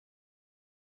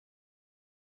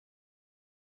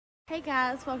Hey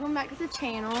guys, welcome back to the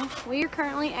channel. We are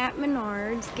currently at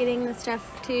Menards getting the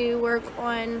stuff to work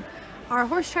on our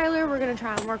horse trailer. We're going to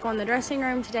try and work on the dressing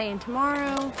room today and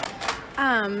tomorrow.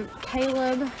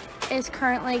 Caleb is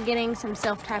currently getting some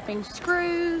self-tapping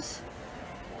screws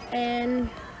and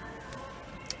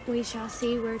we shall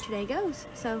see where today goes.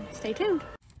 So stay tuned.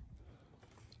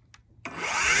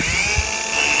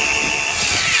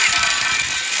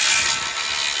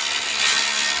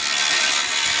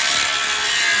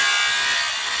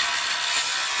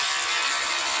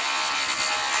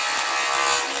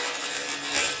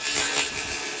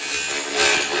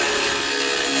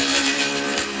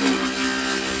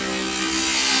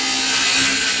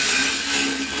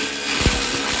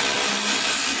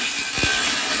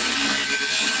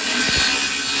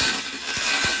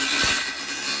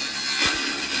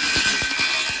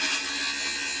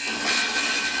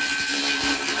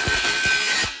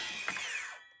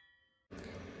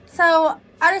 So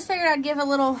I just figured I'd give a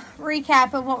little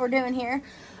recap of what we're doing here.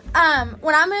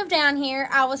 When I moved down here,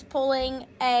 I was pulling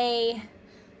a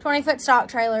 20-foot stock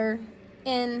trailer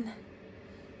in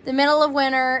the middle of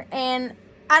winter, and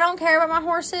I don't care about my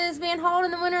horses being hauled in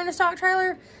the winter in a stock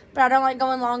trailer, but I don't like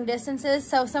going long distances,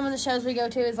 so some of the shows we go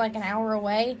to is like an hour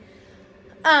away.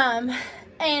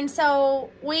 And so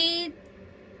we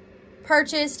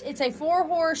purchased, it's a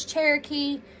 4-horse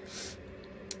Cherokee.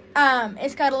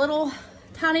 It's got a little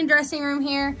tiny dressing room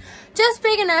here, just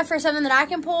big enough for something that I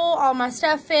can pull. All my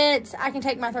stuff fits. I can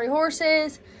take my 3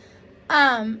 horses.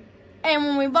 And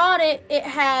when we bought it, it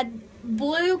had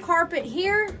blue carpet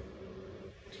here,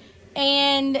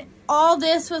 and all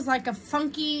this was like a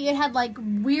funky, it had like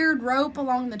weird rope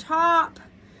along the top.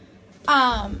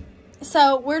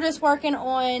 So we're just working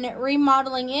on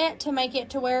remodeling it to make it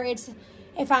to where it's,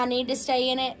 if I need to stay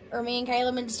in it, or me and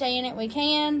Caleb need to stay in it, we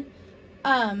can.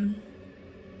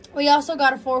 We also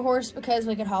got a 4-horse because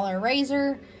we could haul our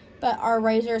Razor, but our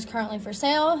Razor is currently for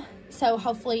sale, so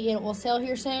hopefully it will sell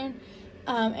here soon,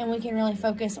 and we can really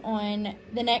focus on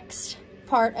the next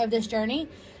part of this journey,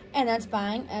 and that's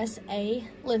buying us a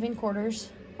living quarters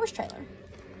horse trailer.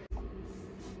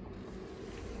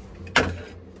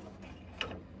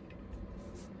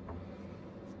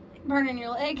 Burning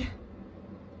your leg.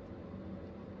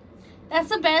 That's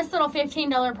the best little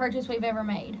 $15 purchase we've ever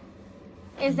made,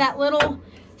 is that little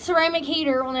ceramic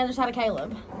heater on the other side of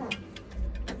Caleb.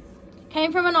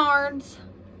 Came from Menards.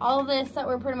 All of this that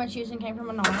we're pretty much using came from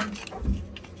Menards.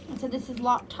 And so this is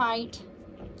Loctite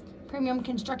premium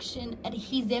construction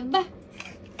adhesive.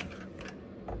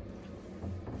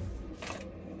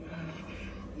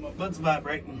 My butt's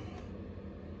vibrating.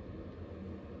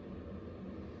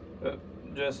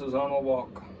 Jess is on a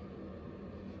walk.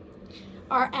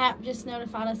 Our app just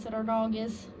notified us that our dog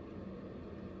is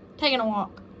taking a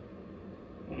walk.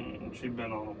 She's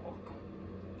been on a walk.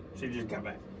 She just got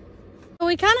back.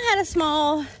 We kind of had a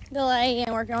small delay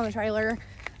in working on the trailer.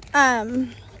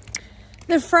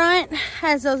 The front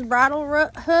has those bridle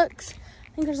hooks.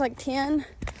 I think there's like 10.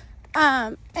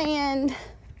 And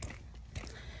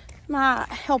my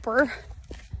helper,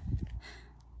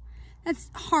 that's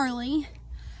Harley.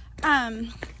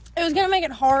 It was gonna make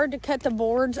it hard to cut the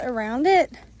boards around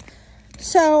it.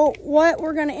 So what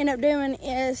we're going to end up doing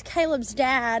is Caleb's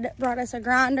dad brought us a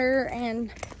grinder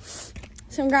and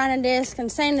some grinding discs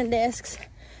and sanding discs,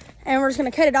 and we're just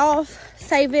going to cut it off,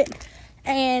 save it,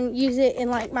 and use it in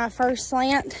like my first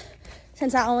slant,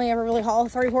 since I only ever really haul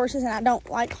 3 horses and I don't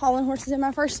like hauling horses in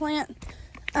my first slant.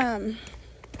 And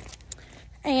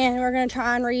we're going to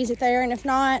try and reuse it there, and if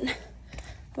not,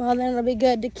 well, then it'll be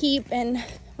good to keep, and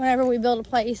whenever we build a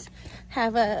place,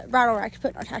 have a bridle rack to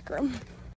put in our tack room.